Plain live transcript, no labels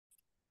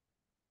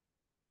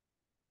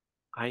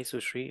Hi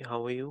Sushri,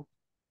 how are you?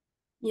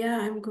 Yeah,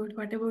 I'm good.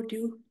 What about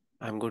you?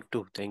 I'm good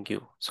too, thank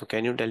you. So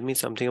can you tell me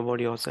something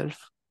about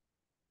yourself?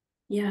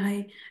 Yeah,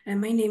 hi.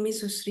 My name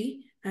is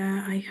Susri.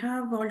 I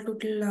have all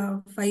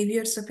total 5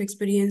 years of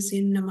experience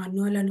in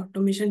manual and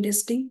automation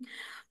testing.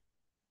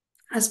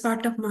 As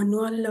part of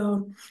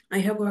manual, I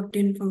have worked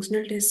in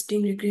functional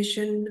testing,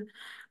 regression,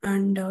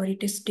 and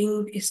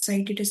retesting,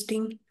 SIT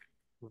testing.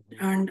 Mhm,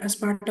 And as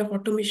part of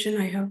automation,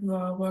 I have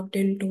worked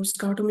in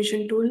Tosca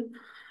automation tool.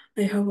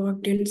 I have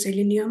worked in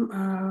Selenium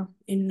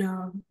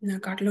in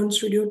Catalan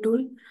Studio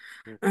tool,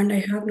 mhm, and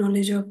I have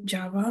knowledge of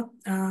Java,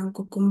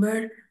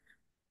 Cucumber,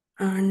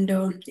 and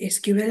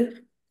SQL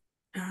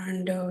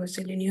and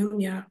Selenium.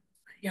 Yeah,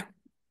 yeah.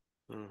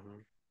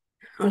 mhm,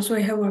 Also,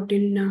 I have worked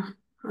in.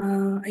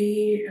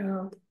 I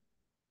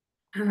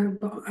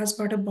as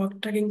part of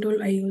bug tracking tool,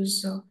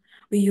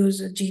 we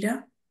use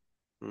Jira,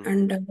 mhm.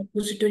 and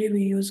repository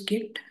we use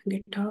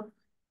GitHub.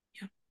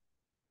 Yeah,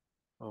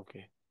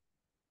 Okay.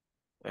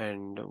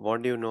 And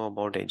what do you know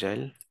about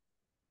Agile?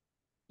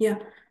 yeah.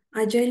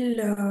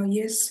 Agile.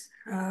 Yes.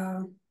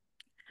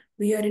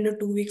 We are in a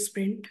 2 week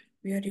sprint.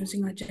 We are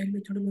using Mhm, agile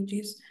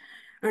methodologies,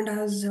 and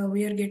as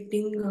we are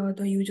getting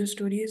the user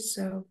stories,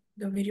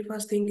 the very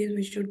first thing is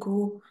we should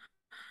go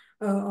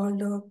all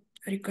the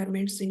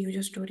requirements in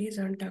user stories,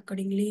 and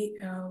accordingly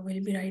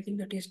we'll be writing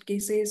the test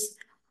cases,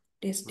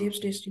 test tips,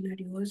 mhm, test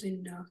scenarios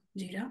in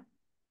Jira,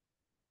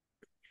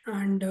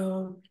 and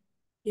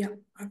yeah,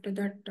 after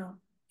that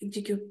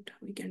execute.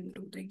 We can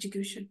do the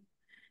execution.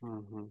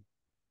 mhm.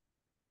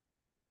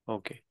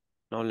 Okay.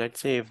 Now let's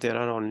say if there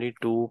are only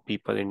two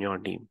people in your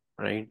team,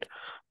 right?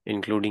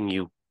 Including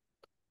you,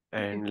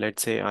 Okay. and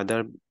let's say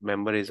other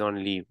member is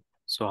on leave.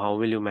 So how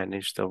will you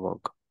manage the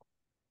work?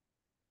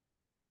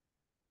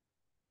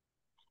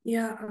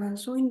 Yeah.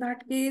 So in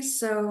that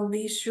case,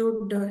 we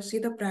should see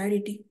the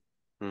priority,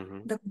 Mm-hmm,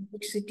 the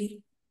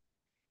complexity.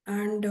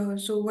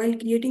 And so while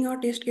creating our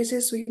test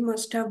cases, we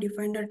must have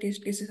defined our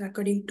test cases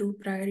according to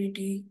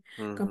priority,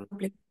 mm-hmm,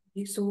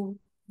 complexity. So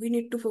we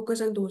need to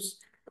focus on those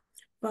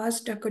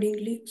first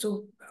accordingly.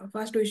 So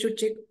first we should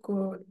check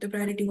the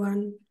priority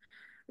one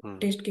mm-hmm,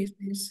 test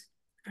cases,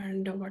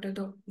 and what are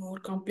the more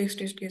complex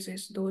test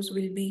cases. Those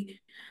will be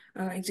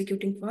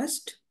executing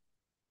first.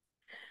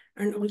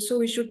 And also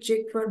we should check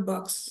for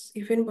bugs.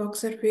 If any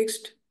bugs are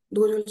fixed,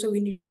 those also we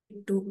need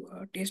to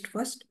test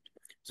first.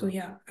 So mm-hmm.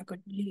 yeah,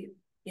 accordingly,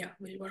 yeah,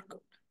 will work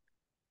out.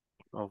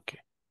 Okay,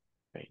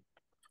 right.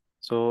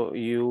 So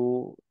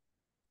you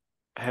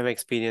have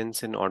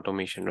experience in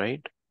automation,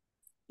 right?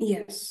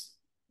 Yes.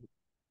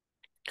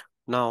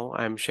 Now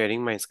I'm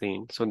sharing my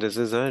screen. So this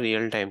is a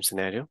real-time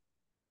scenario.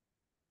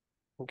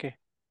 Okay.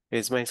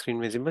 Is my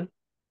screen visible?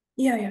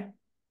 Yeah, yeah.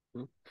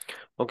 Hmm.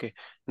 Okay.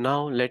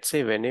 Now let's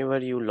say whenever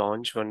you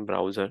launch one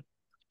browser,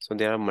 so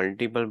there are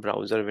multiple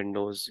browser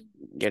windows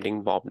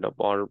getting popped up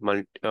or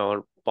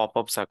or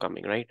pop-ups are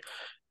coming, right?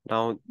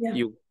 Now Yeah,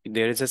 you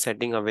there is a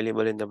setting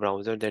available in the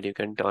browser that you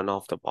can turn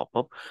off the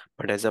pop-up,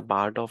 but as a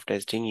part of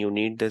testing, you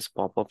need this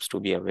pop-ups to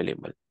be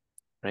available,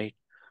 right?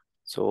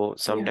 So yeah.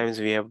 sometimes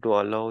we have to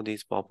allow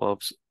these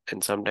pop-ups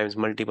and sometimes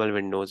multiple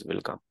windows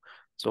will come.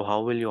 So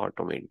how will you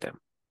automate them?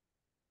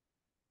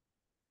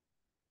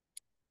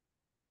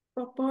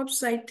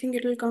 Pop-ups, I think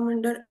it will come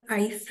under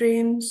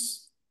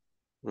iframes,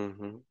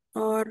 Mm-hmm.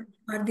 or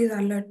are these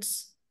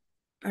alerts?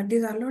 Are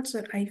these alerts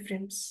or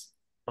iframes?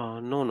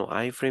 No,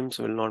 iframes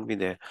will not be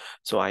there.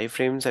 So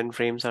iframes and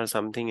frames are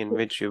something in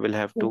which you will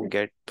have to Okay.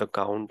 get the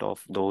count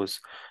of those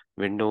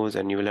windows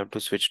and you will have to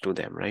switch to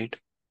them, right?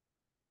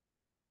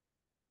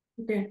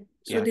 Okay.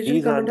 So Yeah, these will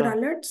these come are under the,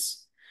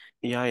 alerts.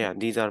 yeah,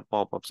 these are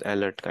pop-ups,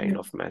 alert kind Alert.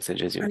 of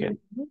messages you Alert.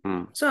 can.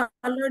 Hmm. So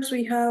alerts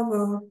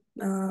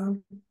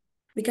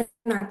we can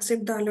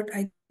accept the alert,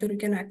 either we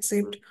can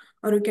accept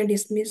or we can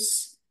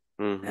dismiss.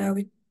 Mm-hmm.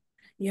 With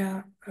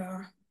yeah.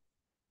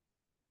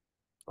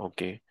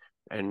 Okay.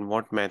 And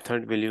what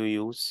method will you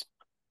use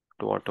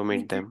to We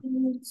automate can them?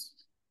 use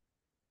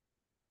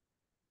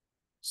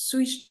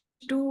switch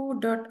to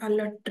dot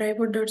alert,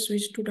 driver dot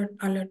switch to dot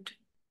alert,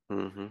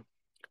 Mm-hmm.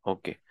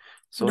 Okay.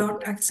 So,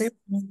 dot accept,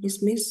 dot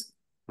dismiss.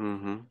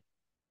 mm-hmm.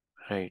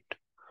 Right.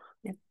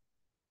 Yeah.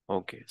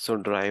 Okay. So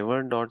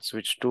driver dot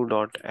switch to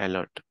dot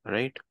alert,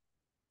 right?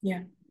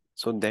 Yeah.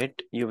 So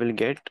that you will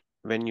get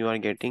when you are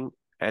getting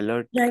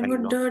alert Driver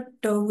kind of. dot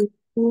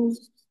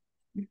Windows.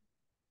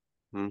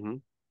 Mm-hmm.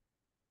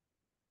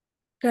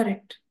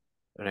 Correct.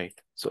 Right.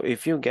 So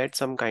if you get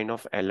some kind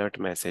of alert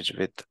message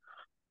with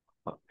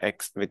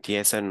X with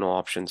yes and no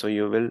option, so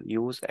you will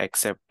use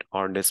accept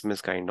or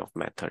dismiss kind of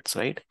methods,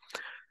 right?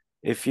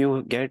 If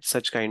you get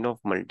such kind of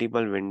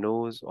multiple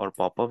windows or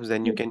pop-ups,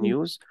 then you can Mhm.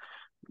 use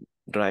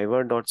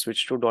driver dot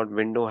switch to dot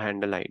window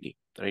handle ID,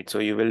 right? So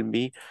you will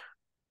be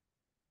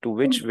to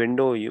which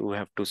window you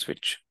have to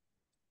switch,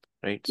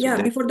 right? So Yeah,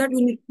 that. before that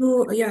we need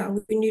to, yeah,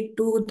 we need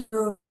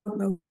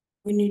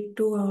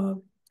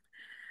to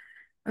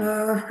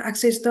Mm,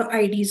 access the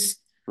IDs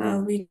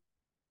mm, with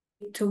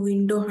the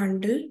window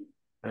handle.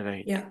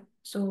 right, Yeah,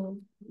 so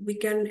we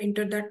can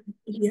enter that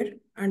here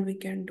and we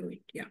can do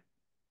it. Yeah.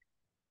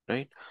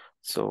 right.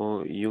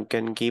 So you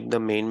can keep the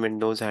main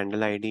Windows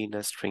handle ID in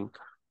a string,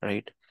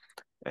 right?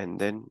 And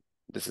then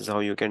this is how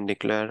you can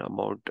declare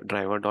about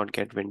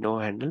driver.get window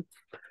handle.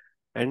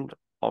 And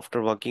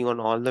after working on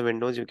all the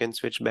windows, you can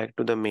switch back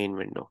to the main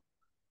window.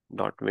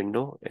 Dot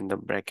window in the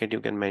bracket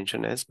you can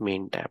mention as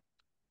main tab.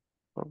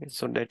 Okay,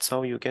 so that's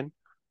how you can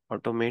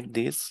automate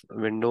these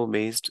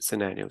window-based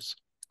scenarios.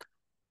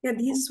 Yeah,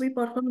 these we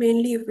perform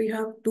mainly if we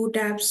have two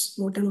tabs,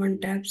 more than one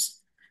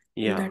tabs,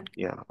 in Yeah, that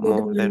yeah,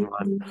 more than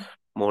one.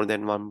 more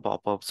than one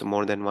pop-ups,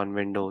 more than one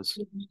windows.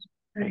 And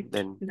Correct.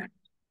 then, That.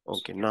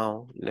 okay,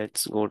 now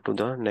let's go to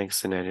the next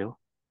scenario.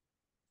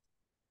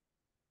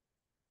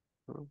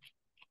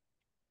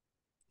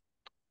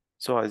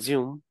 So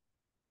assume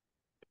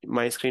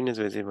my screen is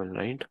visible,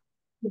 right?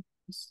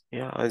 Yes.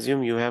 Yeah,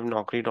 assume you have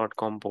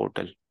Naukri.com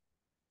portal.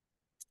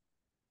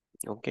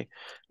 Okay.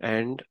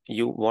 And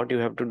what you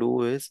have to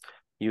do is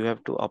you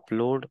have to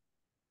upload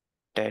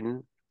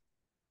 10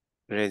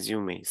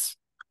 resumes,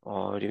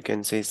 or you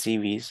can say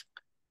CVs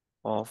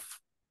of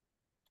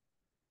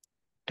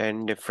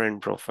 10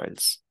 different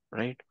profiles,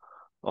 right?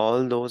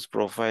 All those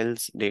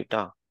profiles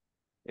data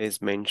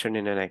is mentioned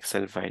in an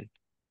Excel file.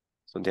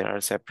 So there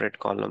are separate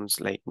columns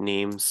like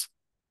names,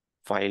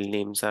 file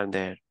names are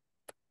there,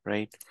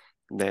 right?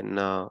 Then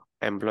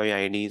employee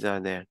IDs are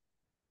there,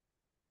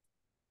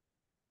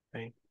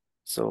 right?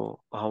 So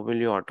how will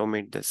you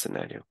automate this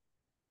scenario?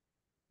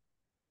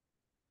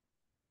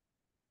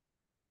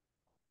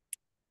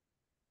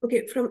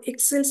 Okay, from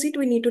Excel sheet,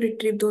 we need to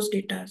retrieve those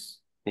data.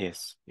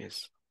 Yes,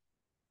 yes.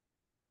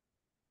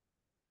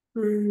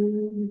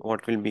 Hmm.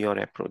 What will be your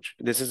approach?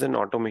 This is an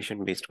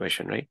automation based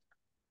question, right?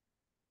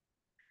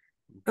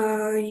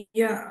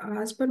 Yeah,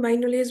 as per my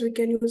knowledge, we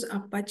can use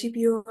Apache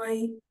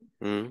POI.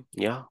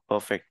 Yeah,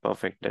 perfect,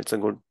 perfect. That's a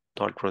good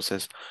thought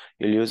process.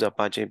 You'll use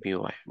Apache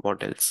POI.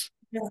 What else?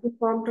 Yeah, in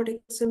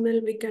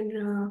form.xml, we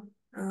can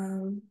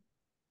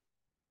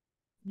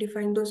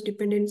define those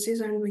dependencies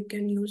and we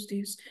can use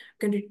these.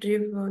 We can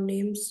retrieve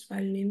names,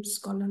 file names,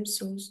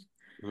 columns, rows.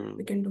 We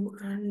Mm, can do.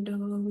 And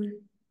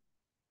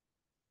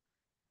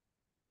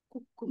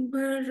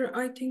Cucumber,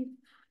 I think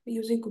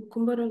using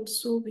Cucumber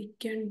also we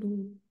can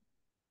do.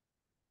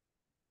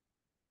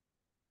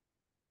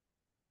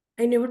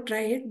 I never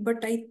tried,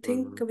 but I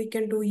think mm, we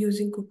can do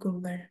using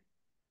Cucumber.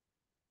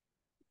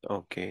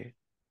 okay.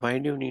 Why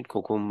do you need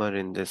Cucumber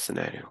in this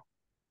scenario?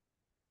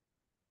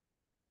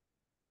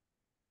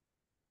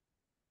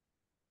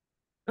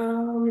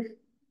 Um,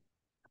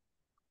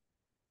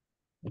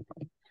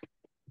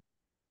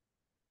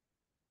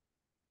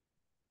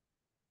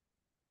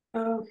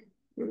 uh,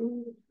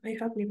 I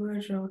have never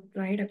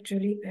tried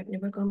actually. I've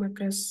never come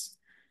across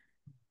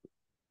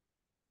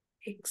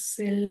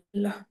Excel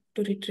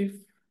to retrieve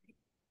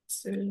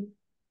Excel.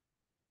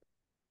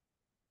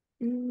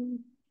 Mm,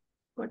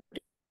 what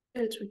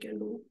else we can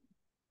do?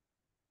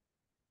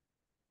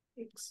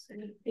 Excel.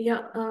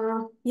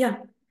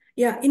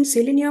 Yeah. In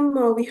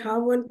Selenium, we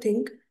have one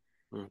thing.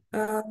 Mm,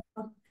 Uh,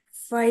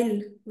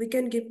 File. We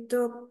can give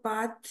the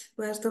path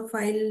where the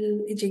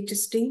file is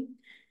existing,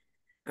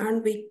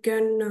 and we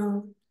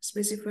can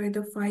specify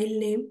the file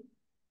name.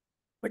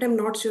 But I'm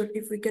not sure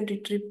if we can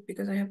retrieve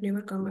because I have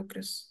never come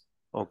across.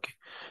 okay.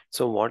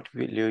 So what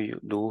will you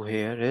do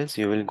here is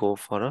you will go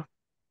for a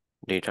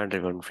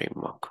data-driven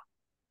framework.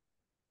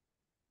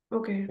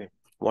 Okay. Okay.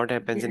 What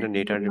happens in Okay. a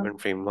data-driven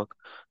framework?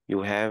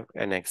 You have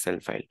an Excel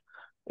file.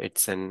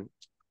 It's an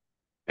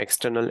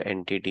external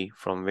entity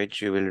from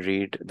which you will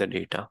read the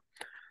data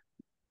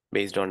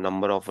based on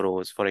number of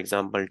rows. For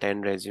example,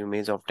 10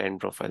 resumes of 10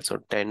 profiles. So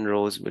 10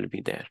 rows will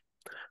be there.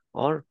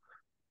 Or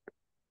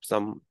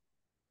some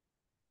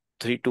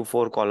 3 to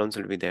 4 columns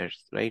will be there,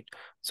 right?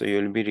 So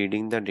you will be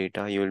reading the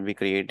data, you will be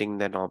creating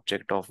that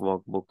object of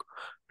workbook,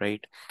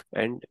 right?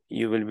 And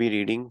you will be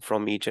reading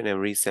from each and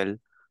every cell,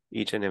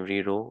 each and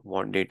every row,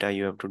 what data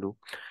you have to do.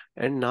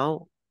 And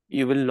now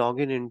you will log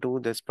in into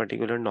this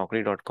particular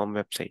Naukri.com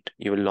website.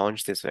 You will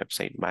launch this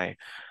website by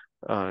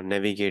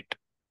navigate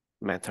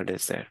method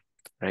is there,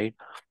 right?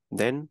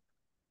 Then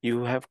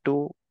you have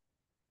to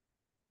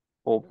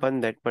open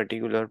that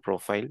particular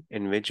profile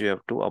in which you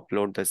have to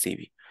upload the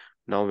CV.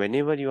 Now,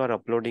 whenever you are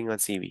uploading a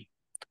CV,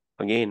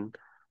 again,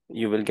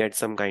 you will get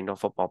some kind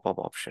of a pop-up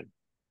option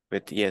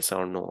with yes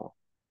or no,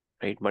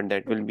 right? But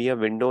that will Okay. be a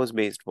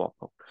Windows-based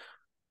pop-up,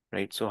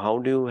 right? So how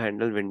do you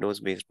handle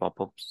Windows-based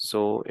pop-ups?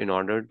 So in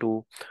order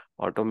to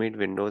automate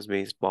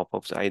Windows-based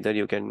pop-ups, either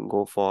you can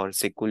go for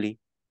Seculi,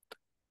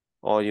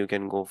 or you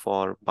can go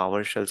for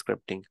PowerShell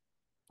scripting,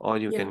 or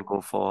you can Yeah.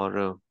 go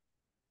for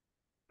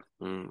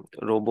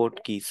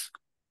robot keys,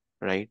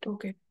 right?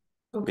 Okay.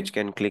 Okay. Which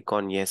can click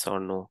on yes or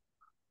no,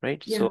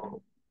 right? Yeah.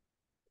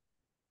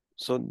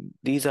 So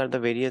these are the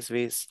various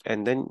ways,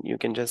 and then you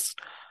can just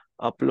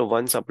upload.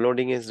 Once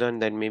uploading is done,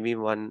 then maybe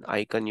one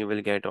icon you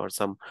will get or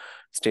some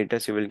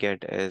status you will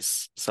get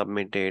as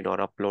submitted or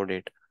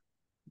uploaded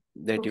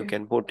that you Okay.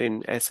 can put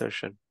in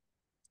assertion,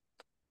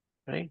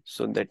 right?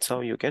 So that's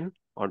how you can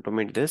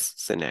automate this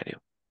scenario.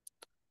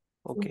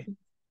 Okay. Okay.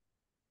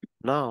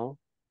 Now,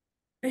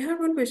 I have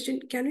one question.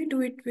 Can we do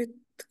it with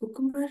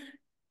Cucumber?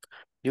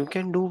 You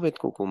can do with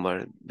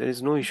Cucumber. There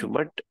is no issue.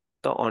 But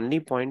the only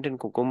point in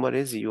Cucumber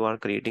is you are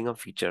creating a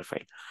feature file.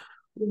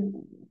 Yeah.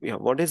 Yeah,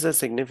 what is the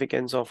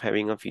significance of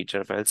having a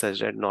feature file such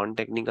that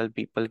non-technical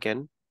people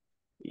can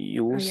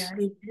use,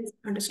 Yeah, yes,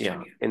 understood.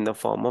 yeah, Yeah. in the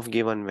form of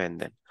given when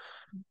then.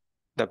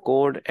 The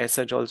code as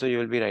such also you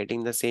will be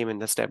writing the same in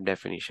the step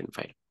definition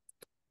file,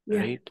 Yeah.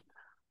 right?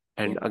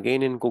 And Yeah.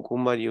 again in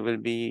Cucumber, you will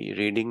be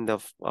reading the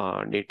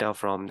data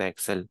from the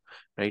Excel,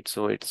 right?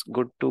 So it's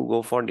good to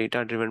go for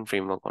data-driven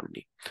framework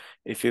only.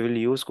 If you will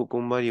use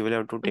Cucumber, you will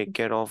have to take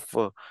Okay. care of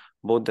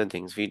both the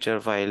things, feature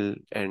file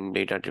and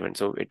data-driven.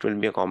 So it will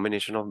be a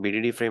combination of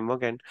BDD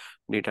framework and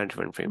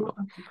data-driven framework.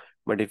 Okay.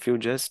 But if you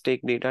just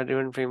take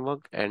data-driven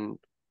framework and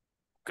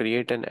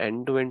create an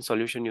end-to-end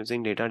solution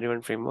using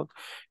data-driven framework,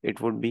 it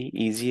would be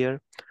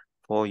easier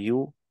for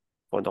you,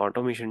 for the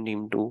automation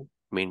team to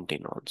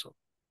maintain also.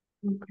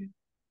 Okay.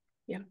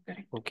 Yeah,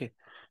 correct. Okay.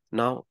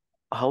 Now,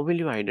 how will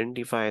you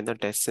identify the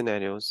test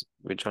scenarios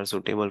which are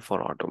suitable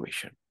for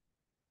automation?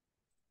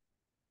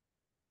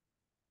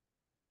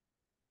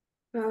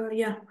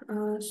 Yeah.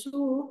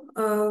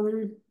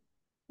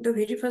 The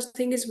very first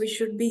thing is we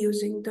should be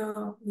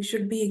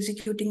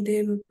executing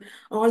them,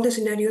 all the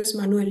scenarios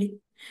manually.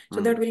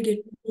 So Hmm, that we'll get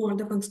all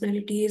the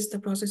functionalities, the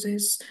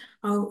processes,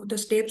 how the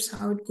steps,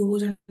 how it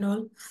goes and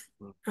all.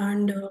 hmm,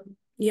 And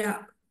yeah,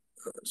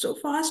 so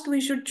first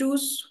we should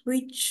choose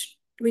which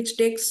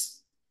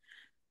takes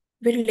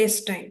very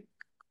less time.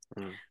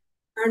 hmm,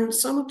 And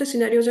some of the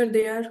scenarios are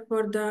there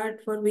for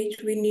that, for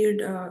which we need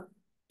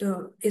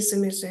the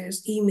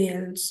SMSs,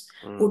 emails,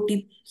 hmm,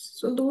 OTPs.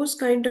 So those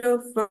kind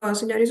of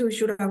scenarios we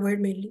should avoid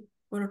mainly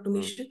for hmm,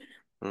 automation.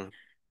 hmm,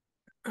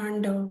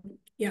 And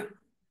yeah,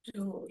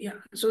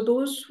 so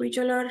those which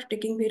all are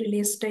taking very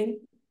less time,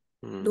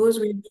 hmm, those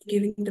will be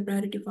giving the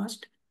priority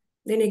first.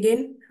 Then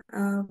again,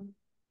 uh,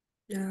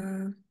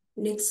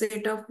 next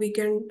set of we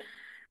can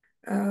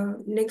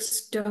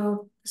next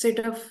set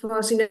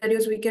of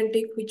scenarios we can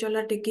take which all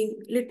are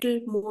taking little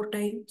more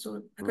time.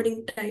 So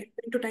according hmm.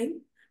 to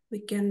time, we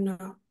can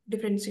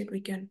differentiate.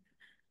 We can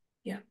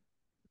yeah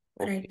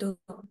write Okay, the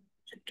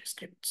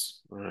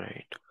scripts.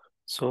 right.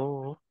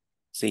 So,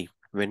 see,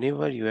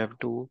 whenever you have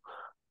to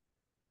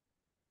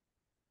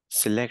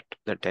select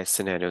the test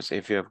scenarios,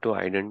 if you have to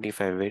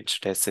identify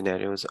which test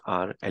scenarios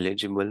are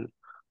eligible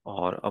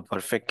or a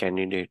perfect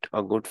candidate,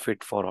 a good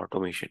fit for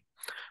automation,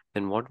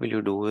 then what will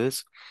you do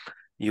is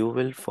you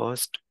will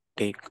first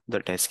take the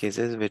test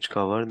cases which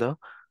cover the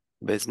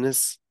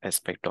business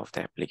aspect of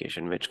the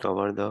application, which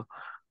cover the,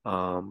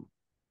 I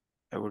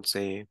would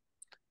say,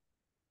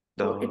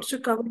 So the, it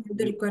should cover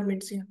the y-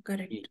 requirements. Yeah,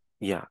 correct.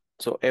 yeah.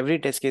 So every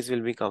test case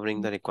will be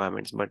covering the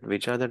requirements, but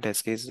which are the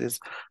test cases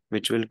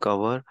which will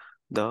cover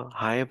the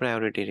high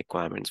priority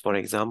requirements? For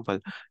example,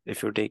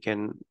 if you take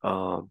an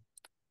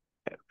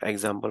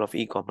example of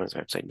e-commerce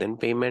website, then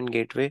payment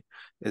gateway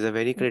is a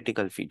very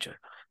critical feature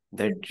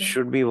that Yeah, correct.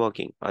 should be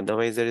working.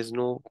 Otherwise, there is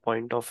no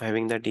point of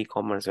having that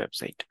e-commerce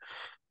website.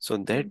 So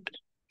that Correct.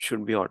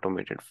 should be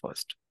automated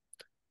first,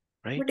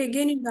 right? But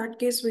again, in that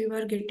case, we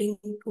were getting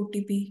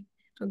OTP,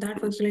 so that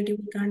Mm, functionality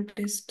we can't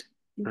test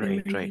in right,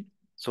 payment right. gateway.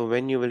 So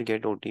when you will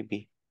get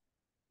OTP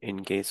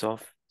in case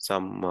of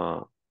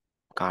some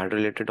card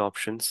related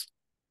options,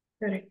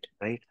 Correct.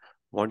 right?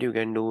 What you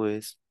can do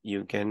is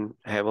you can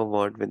have a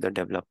word with the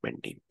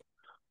development team,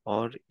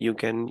 or you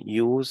can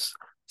use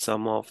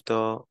some of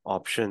the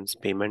options,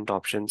 payment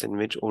options in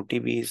which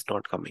OTP is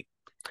not coming.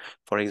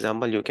 For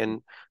example, you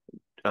can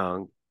uh,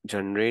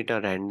 generate a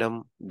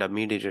random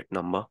dummy digit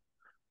number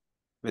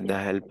with Yeah.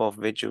 the help of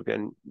which you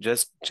can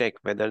just check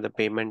whether the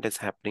payment is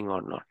happening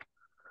or not.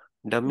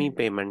 Yeah. Dummy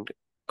payment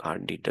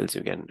card details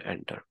you can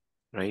enter,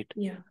 right?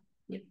 Yeah.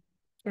 Yeah.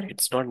 Correct.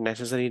 It's not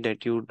necessary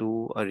that you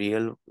do a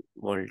real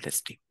world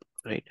testing,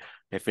 right?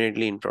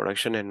 Definitely in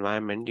production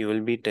environment, you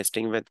will be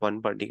testing with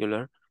one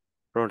particular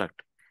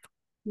product.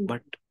 Mm.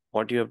 But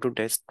what you have to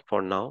test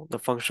for now, the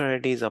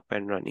functionality is up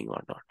and running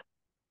or not,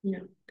 Yeah.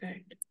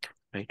 Correct.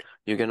 right?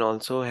 You can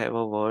also have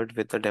a word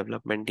with the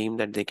development team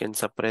that they can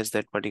suppress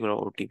that particular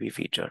OTP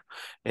feature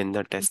in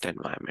the test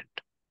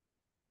environment,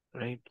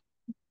 right?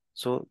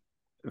 So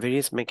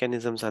various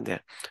mechanisms are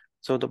there.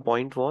 So the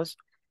point was,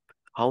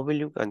 how will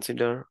you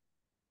consider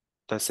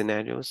the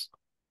scenarios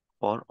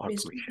for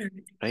Based on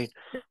automation, right?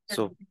 priorities.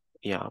 So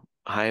yeah,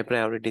 high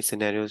priority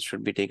scenarios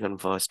should be taken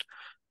first.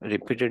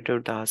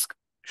 Repetitive tasks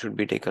should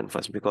be taken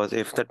first, because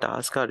if the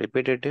tasks are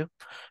repetitive,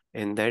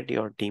 in that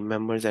your team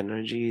members'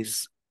 energy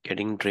is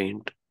getting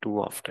drained too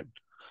often.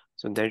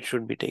 So that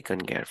should be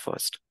taken care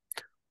first.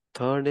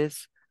 Third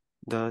is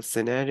the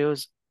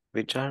scenarios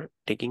which are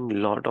taking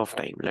lot of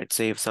time. Let's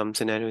say if some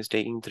scenario is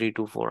taking 3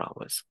 to 4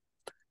 hours,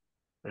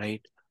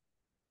 right?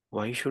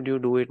 Why should you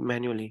do it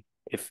manually?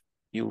 If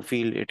you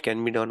feel it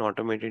can be done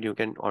automated, you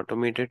can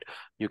automate it.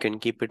 You can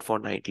keep it for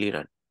nightly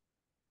run.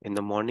 In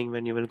the morning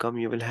when you will come,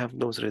 you will have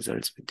those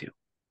results with you,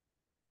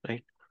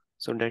 right?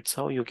 So that's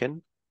how you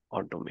can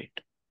automate.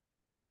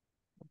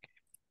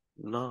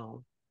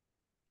 Now,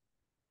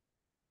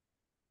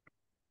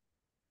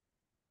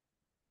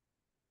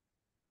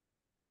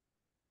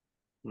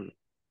 hmm,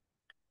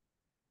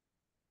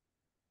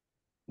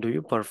 Do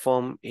you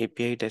perform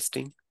API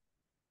testing?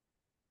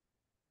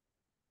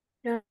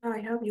 Yeah, I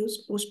have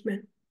used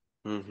Postman.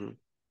 Mm-hmm.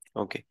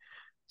 Okay.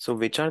 So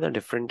which are the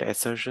different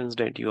assertions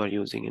that you are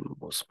using in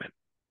Postman?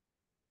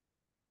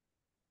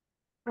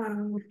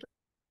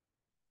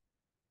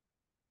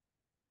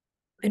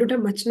 I don't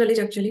have much knowledge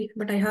actually,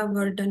 but I have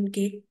done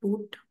gate,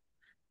 boot,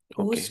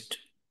 Okay. post,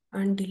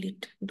 and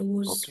delete.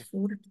 Those Okay.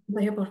 four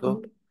I have So,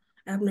 performed.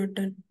 I have not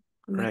done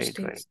much right,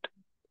 right. things.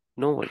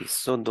 No worries.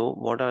 So though,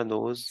 what are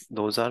those?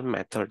 Those are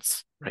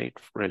methods, right,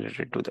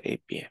 related to the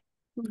API,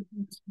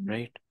 Mhm.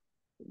 right?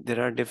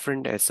 There are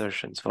different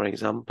assertions. For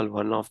example,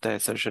 one of the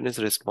assertion is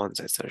response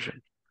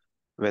assertion,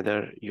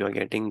 whether you are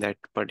getting that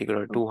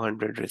particular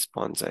 200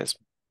 responses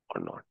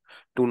or not,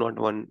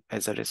 201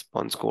 as a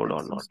response code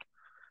or not,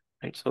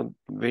 right? So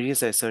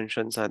various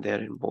assertions are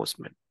there in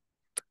Postman,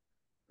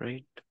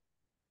 right?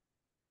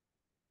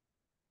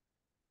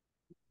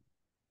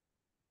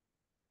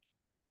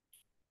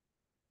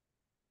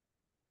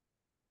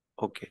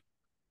 Okay.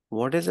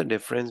 What is the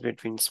difference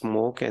between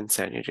smoke and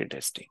sanity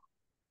testing?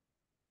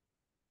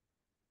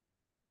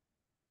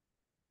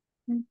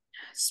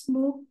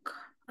 Smoke,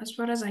 as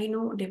far as I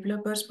know,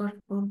 developers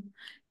perform.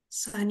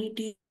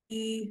 Sanity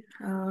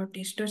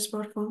testers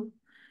perform.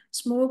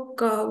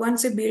 Smoke,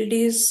 once a build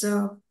is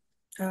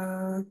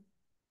uh,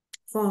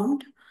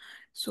 formed,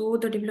 so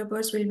the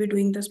developers will be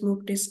doing the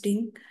smoke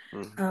testing.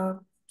 Mhm, Uh,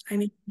 I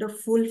mean, the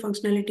full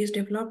functionality is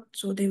developed,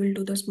 so they will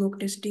do the smoke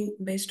testing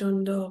based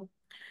on the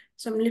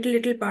some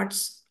little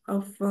parts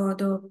of uh,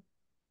 the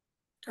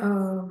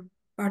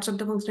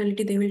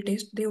functionality they will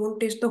test. They won't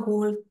test the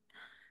whole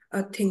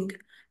thing.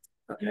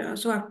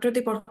 So after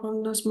they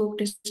perform the smoke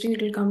testing,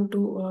 it will come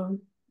to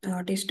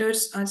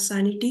testers as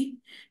sanity.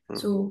 mhm,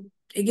 So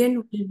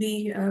again, we'll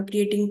be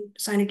creating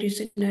sanity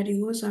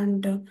scenarios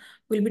and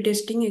we'll be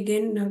testing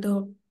again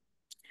the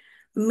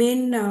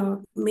main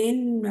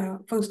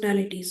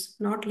functionalities,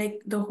 not like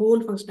the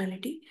whole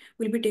functionality.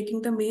 We'll be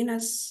taking the main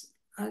as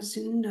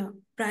in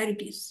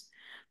priorities,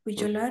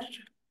 which all mhm,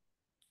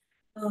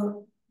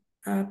 are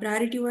uh,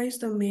 priority wise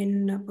the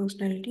main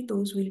functionality.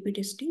 Those will be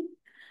testing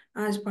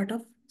as part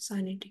of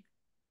sanity.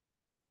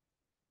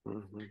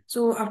 mhm,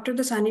 So after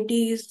the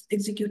sanity is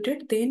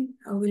executed, then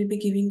we'll be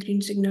giving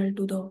green signal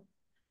to the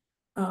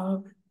uh,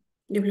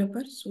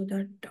 developers so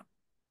that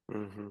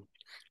mhm.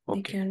 they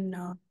Okay.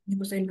 can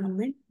use the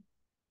environment.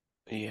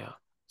 Yeah.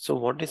 So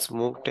what is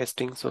smoke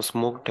testing? So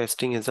smoke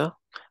testing is a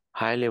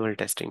high level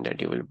testing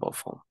that you will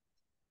perform,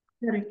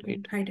 Correct.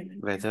 right? High level. Yeah.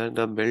 Whether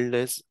the build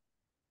is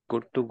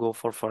good to go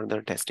for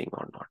further testing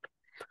or not.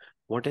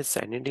 What is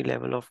sanity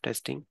level of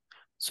testing?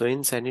 So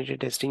in sanity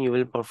testing, you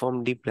will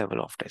perform deep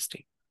level of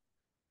testing,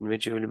 in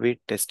which you will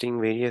be testing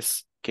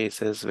various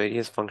cases,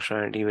 various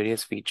functionality,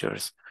 various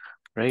features,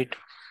 right?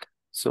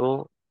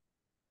 So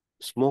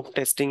smoke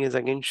testing is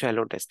again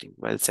shallow testing,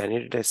 while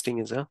sanity testing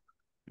is a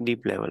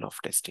deep level of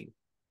testing.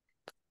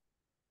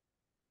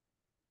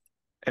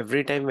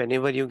 Every time,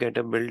 whenever you get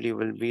a build, you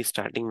will be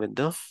starting with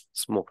the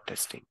smoke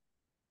testing.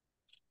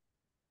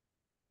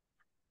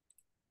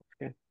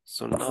 Okay.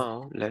 So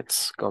now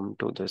let's come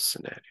to this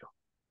scenario.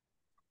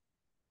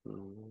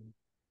 Hmm,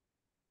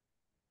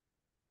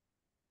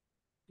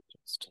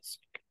 just a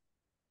second.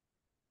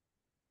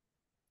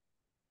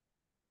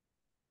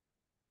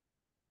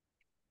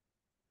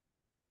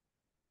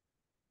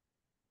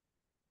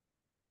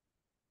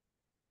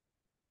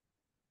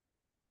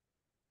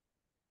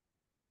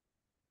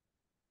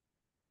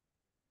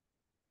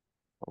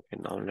 Okay,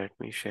 now let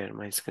me share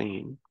my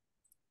screen.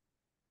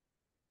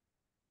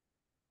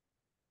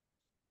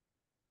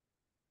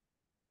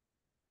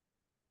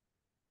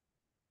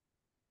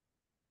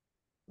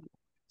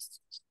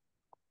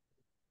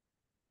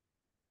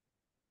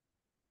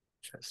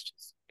 Just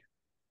a second.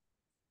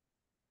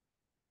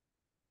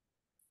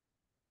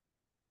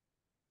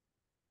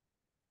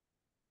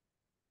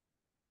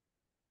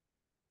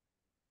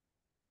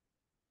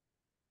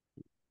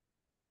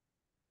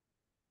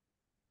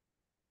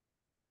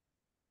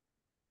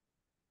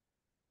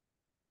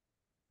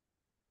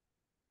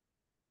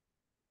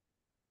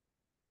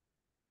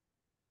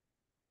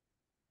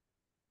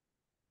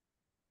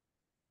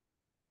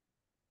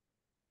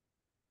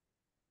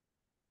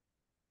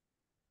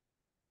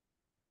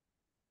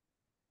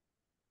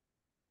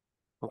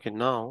 Okay,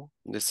 now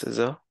this is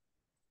a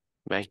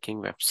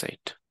banking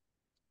website.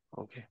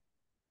 Okay,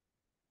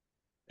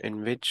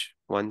 in which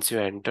once you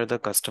enter the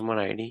customer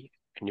ID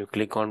and you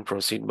click on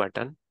proceed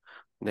button,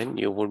 then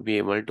you would be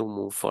able to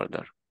move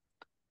further.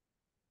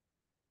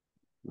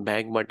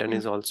 Back button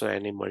is also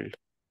enabled.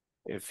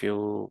 If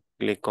you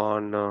click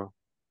on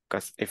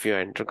if you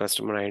enter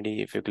customer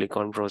ID, if you click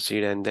on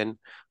proceed, and then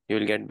you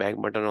will get back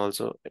button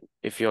also.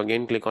 If you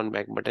again click on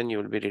back button, you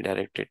will be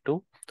redirected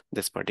to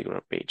this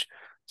particular page.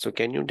 So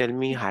can you tell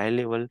me high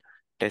level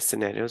test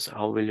scenarios?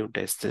 How will you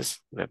test this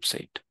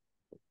website?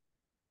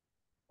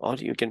 Or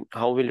you can,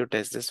 how will you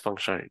test this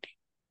functionality?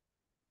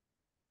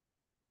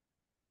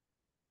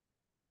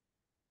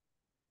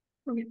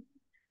 Okay.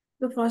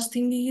 The first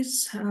thing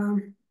is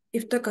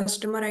if the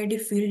customer ID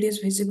field is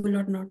visible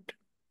or not.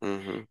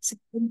 Mm-hmm.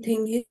 Second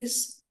thing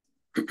is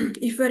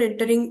if we're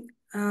entering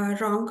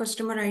wrong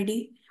customer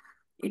ID,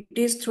 it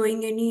is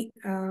throwing any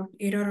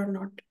error or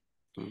not.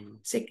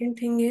 Second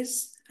thing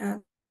is,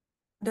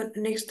 the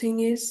next thing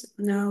is,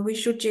 we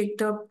should check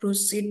the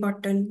proceed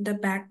button, the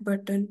back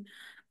button,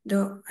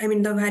 the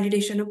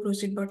validation of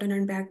proceed button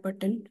and back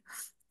button.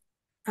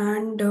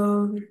 And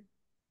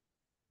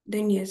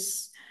then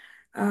yes,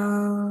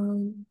 uh,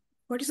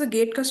 what is the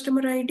gate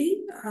customer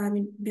ID? I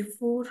mean,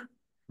 before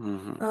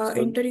So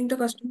entering the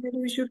customer ID,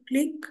 we should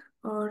click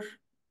or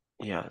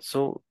yeah,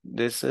 so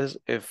this is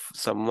if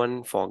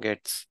someone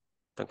forgets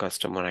the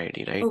customer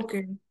ID, right?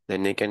 okay,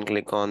 Then they can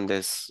click on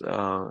this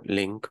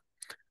link.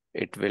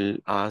 It will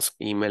ask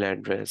email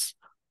address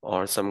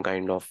or some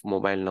kind of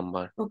mobile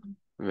number okay,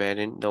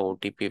 wherein the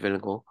OTP will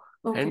go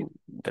okay, and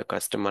the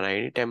customer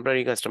ID,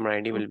 temporary customer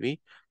ID will okay. be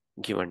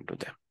given to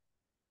them.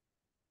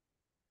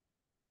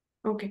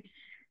 Okay.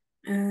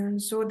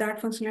 And so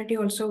that functionality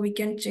also we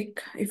can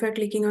check if we're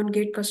clicking on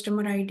get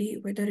customer ID,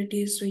 whether it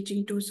is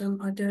switching to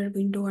some other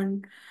window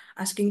and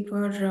asking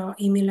for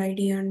email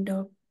ID and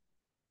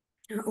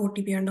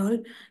OTP and all.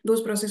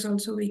 Those process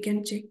also we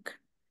can check.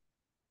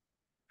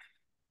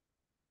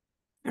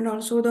 And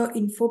also the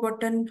info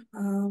button,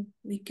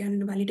 we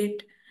can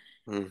validate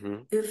Mm-hmm.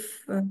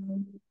 if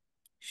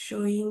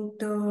showing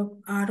the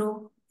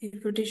arrow,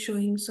 if it is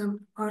showing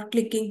some, or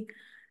clicking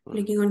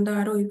Mm-hmm. on the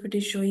arrow if it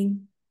is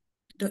showing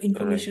the Right,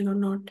 information or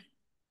not,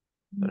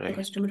 the right.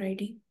 customer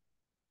ID.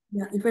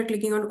 Yeah, if we're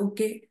clicking on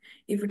OK,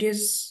 if it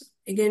is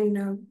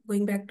again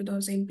going back to the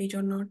same page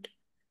or not.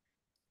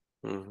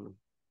 Mm-hmm.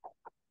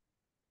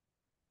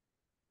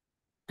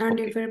 And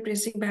Okay. if we're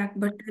pressing back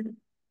button,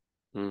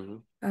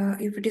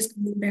 Mm-hmm. if it is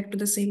coming back to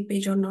the same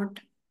page or not.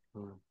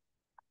 Mm.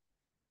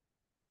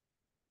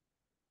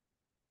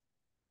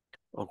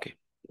 Okay.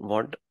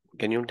 What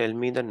can you tell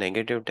me the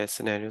negative test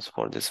scenarios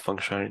for this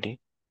functionality?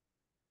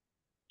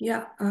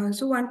 Yeah,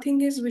 so one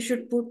thing is we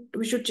should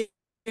check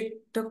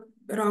the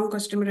wrong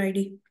customer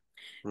ID.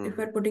 If Mm-hmm.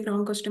 we're putting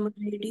wrong customer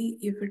ID,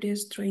 if it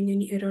is throwing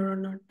any error or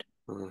not.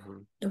 Mm-hmm.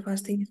 The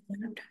first thing is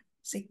that.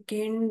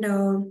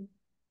 Second,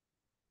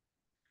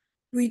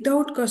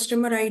 without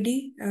customer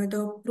ID,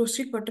 the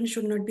proceed button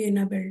should not be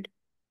enabled.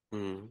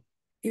 Mm-hmm.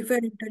 If we're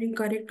entering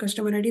correct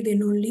customer ID,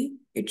 then only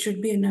it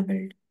should be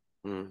enabled.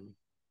 Mm-hmm.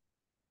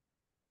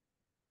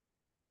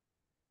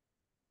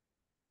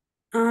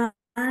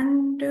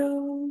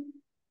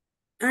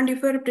 And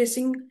if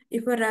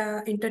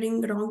we're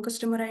entering wrong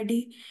customer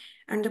ID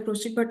and the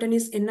proceed button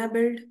is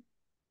enabled,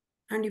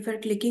 and if we're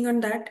clicking on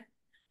that,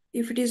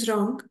 if it is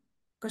wrong,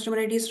 customer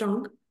ID is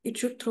wrong, it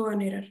should throw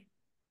an error.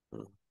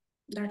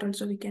 That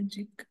also we can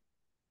check.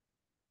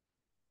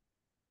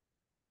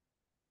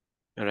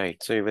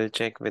 Right. So you will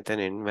check with an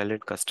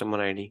invalid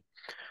customer ID.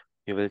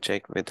 You will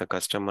check with a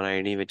customer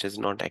ID which is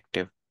not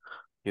active.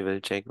 You will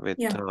check with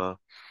Yeah,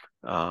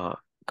 uh,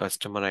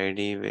 customer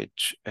ID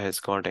which has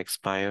got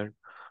expired.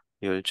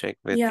 You will check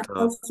with yeah.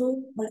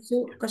 Also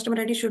customer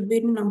ID should be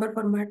in number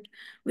format.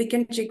 We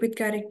can check with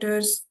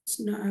characters,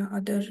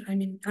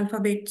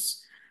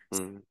 alphabets,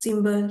 mm,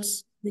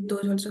 symbols. With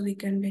those also we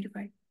can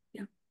verify.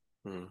 Yeah.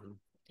 mhm.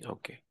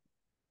 Okay.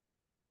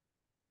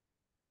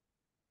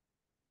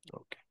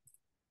 Okay.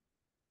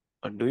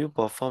 Do you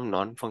perform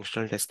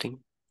non-functional testing?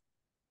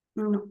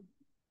 No,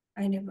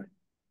 I never.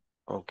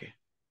 Okay.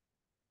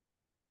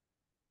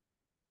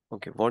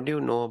 Okay. What do you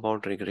know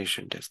about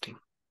regression testing?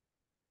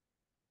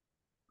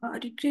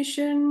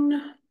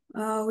 Regression,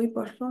 we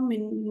perform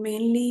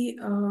mainly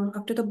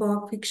after the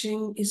bug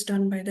fixing is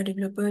done by the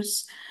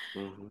developers.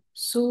 Mm-hmm.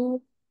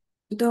 So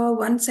the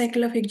one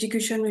cycle of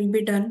execution will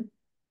be done.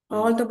 Mm,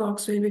 All the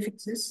bugs will be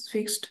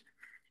fixed.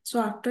 So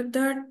after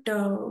that,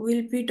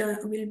 we'll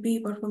be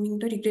performing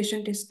the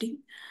regression testing.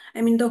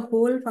 I mean, the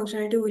whole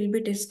functionality will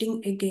be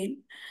testing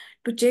again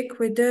to check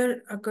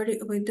whether after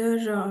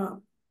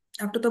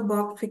the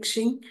bug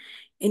fixing,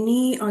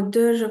 any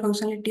other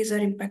functionalities are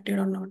impacted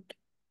or not.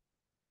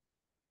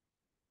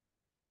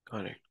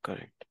 correct.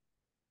 Correct.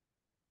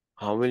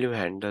 How will you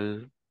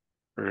handle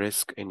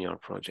risk in your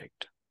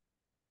project?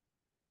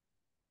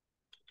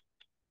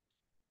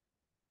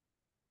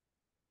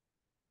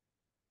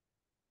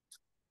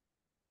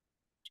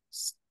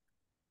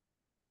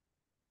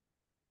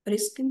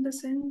 Risk in the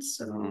sense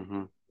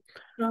Mm-hmm.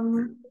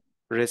 from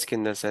Risk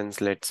in the sense,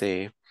 let's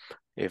say,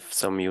 if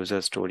some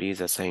user story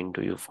is assigned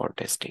to you for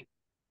testing,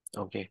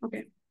 okay,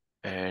 okay,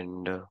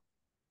 and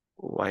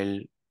while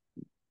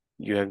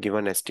you have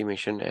given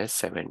estimation as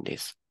 7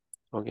 days,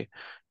 okay,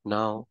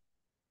 now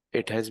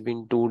it has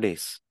been 2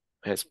 days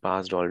has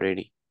passed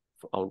already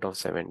out of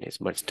 7 days,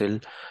 but still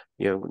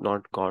you have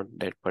not got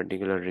that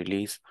particular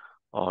release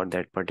or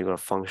that particular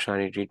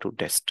functionality to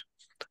test.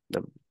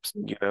 The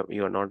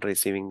you are not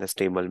receiving the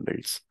stable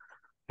builds,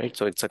 right?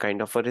 So it's a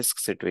kind of a risk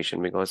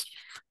situation because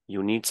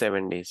you need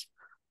 7 days,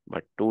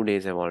 but 2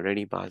 days have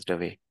already passed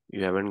away.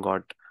 You haven't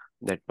got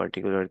that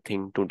particular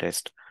thing to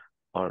test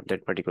or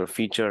that particular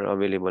feature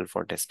available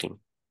for testing,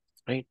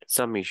 right?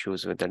 Some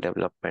issues with the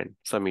development,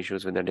 some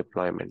issues with the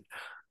deployment.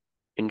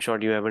 In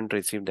short, you haven't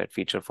received that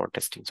feature for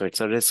testing. So it's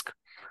a risk.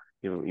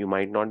 You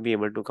might not be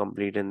able to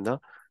complete in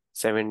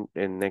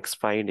next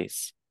 5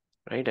 days,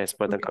 right? As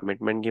per the Okay.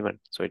 commitment given.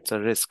 So it's a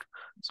risk.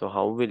 So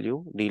how will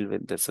you deal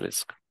with this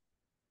risk?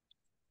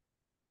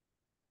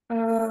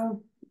 Uh,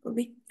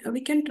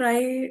 we can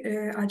try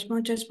as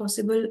much as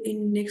possible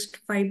in next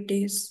 5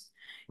 days.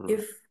 Hmm,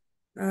 If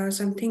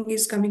something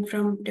is coming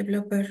from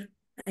developer,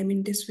 I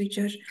mean this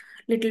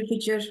little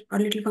feature or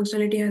little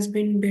functionality has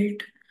been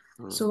built.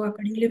 hmm, So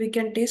accordingly we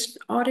can test,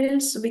 or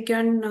else we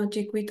can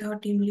check with our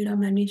team leader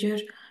manager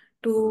hmm,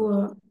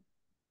 to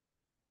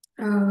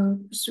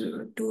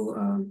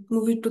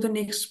move it to the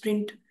next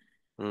sprint.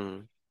 hmm.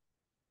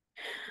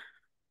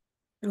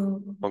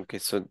 So Okay,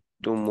 so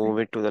to move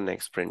it to the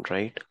next sprint,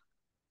 right?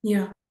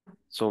 yeah,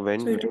 So so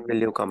when it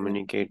will you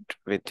communicate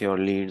with your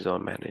leads or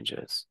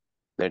managers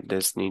that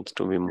this needs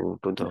to be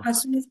moved to the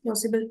as soon as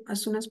possible,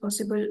 as soon as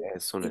possible.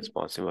 as soon If, as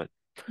possible?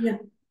 yeah.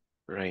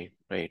 Right,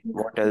 right. Yeah.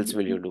 What else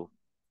will you do?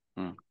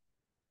 Hmm.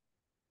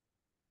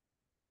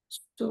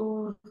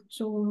 So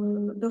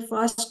the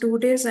first 2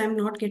 days I'm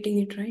not getting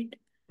it right.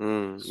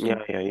 So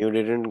Yeah, yeah. You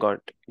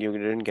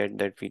didn't get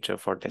that feature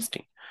for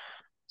testing.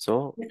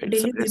 So it's a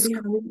Delhi will risk. be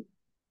having,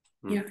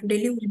 Hmm. yeah,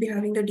 Delhi will be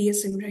having the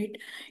DSM, right,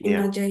 in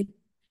Yeah. Agile.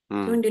 So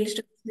Hmm. in Delhi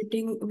status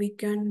meeting, we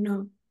can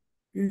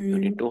You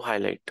need mm, to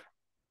highlight.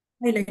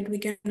 we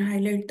can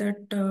highlight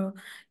that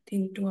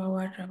thing to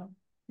our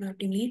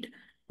team lead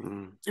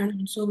Hmm.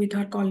 and also with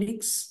our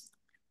colleagues.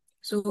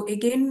 So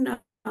again,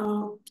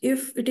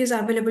 if it is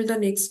available the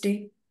next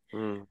day,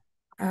 Hmm.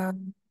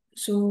 Um,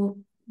 so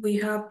we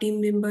have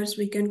team members,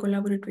 we can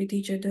collaborate with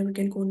each other, we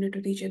can coordinate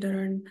with each other,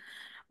 and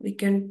we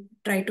can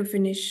try to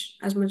finish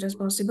as much as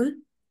possible.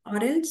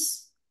 Or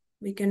else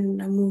we can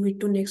move it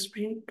to next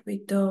sprint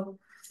with the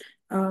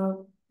uh,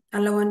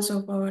 allowance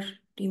of our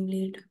team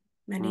lead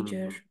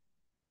manager. Hmm.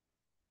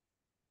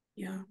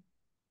 Yeah.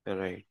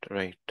 Right,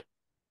 right.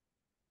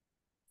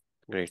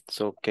 Great.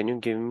 So can you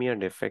give me a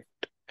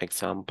defect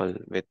example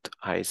with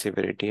high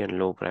severity and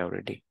low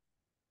priority?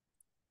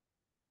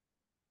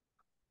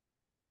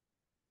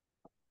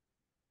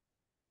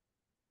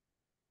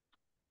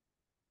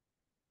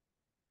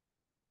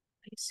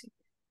 I see.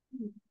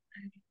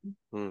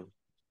 Hmm.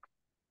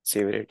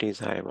 Severity is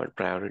high, but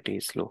priority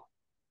is low.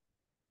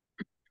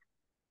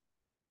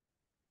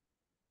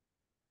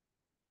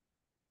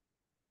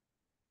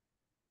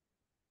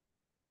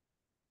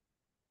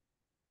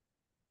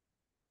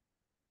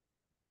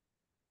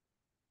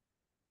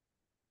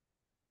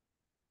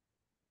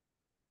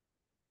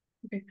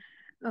 Okay.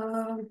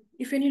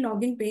 If any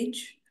login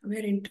page,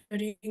 we're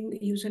entering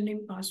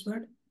username,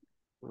 password,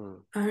 Hmm.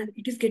 and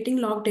it is getting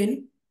logged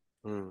in,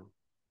 Hmm.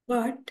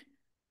 but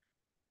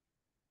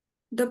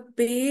the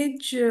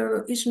page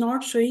is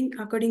not showing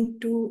according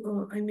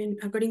to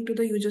according to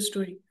the user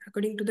story,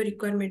 according to the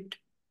requirement.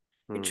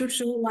 It Hmm. should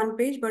show one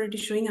page, but it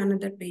is showing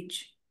another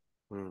page.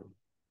 Hmm.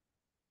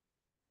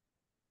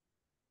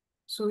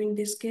 So in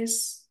this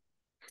case,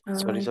 Sorry,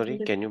 I think sorry.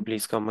 that Can you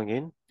please come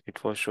again?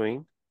 It was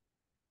showing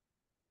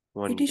it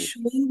one is page.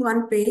 showing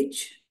one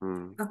page.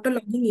 Hmm. After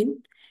logging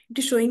in, it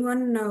is showing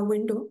one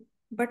window,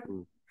 but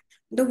Hmm.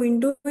 the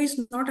window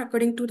is not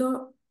according to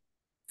the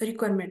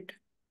requirement.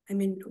 I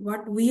mean,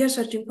 what we are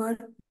searching for,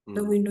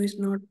 the Hmm. window is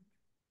not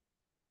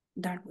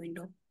that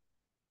window.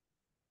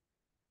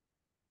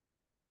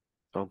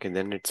 Okay,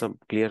 then it's a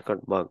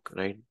clear-cut bug,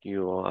 right?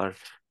 You are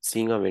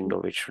seeing a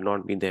window which should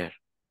not be there.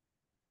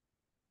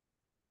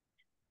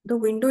 The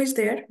window is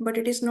there, but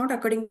it is not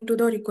according to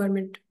the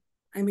requirement.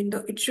 I mean,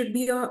 it should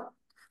be a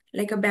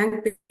like a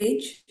blank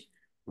page,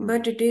 Hmm.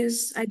 but it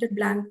is either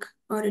blank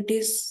or it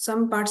is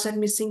some parts are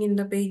missing in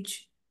the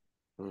page.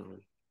 Hmm.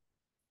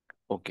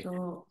 Okay.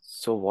 So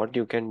So what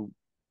you can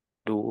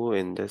do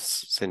in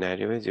this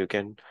scenario is you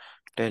can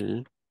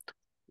tell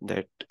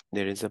that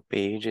there is a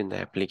page in the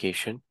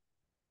application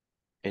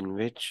in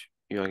which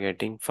you are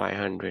getting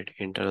 500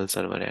 internal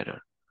server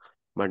error,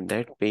 but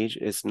that page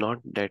is not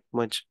that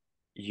much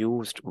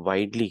used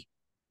widely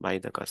by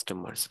the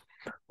customers,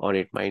 or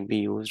it might be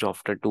used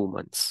after 2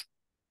 months,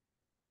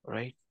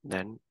 right?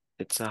 Then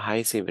it's a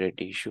high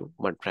severity issue,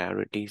 but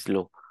priority is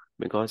low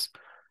because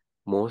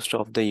most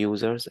of the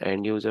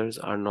end users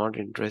are not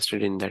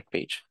interested in that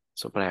page.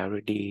 So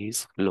priority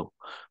is low,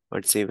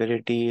 but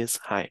severity is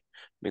high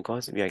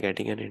because we are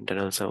getting an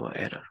internal server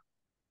error,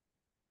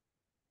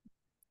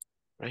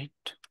 right?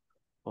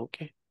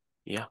 Okay.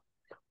 Yeah.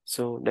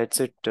 So that's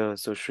it,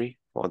 Sushri,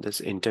 for this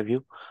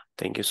interview.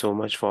 Thank you so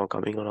much for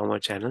coming on our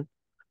channel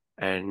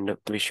and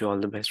wish you all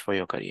the best for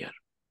your career.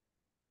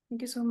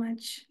 thank you so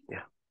much.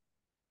 Yeah.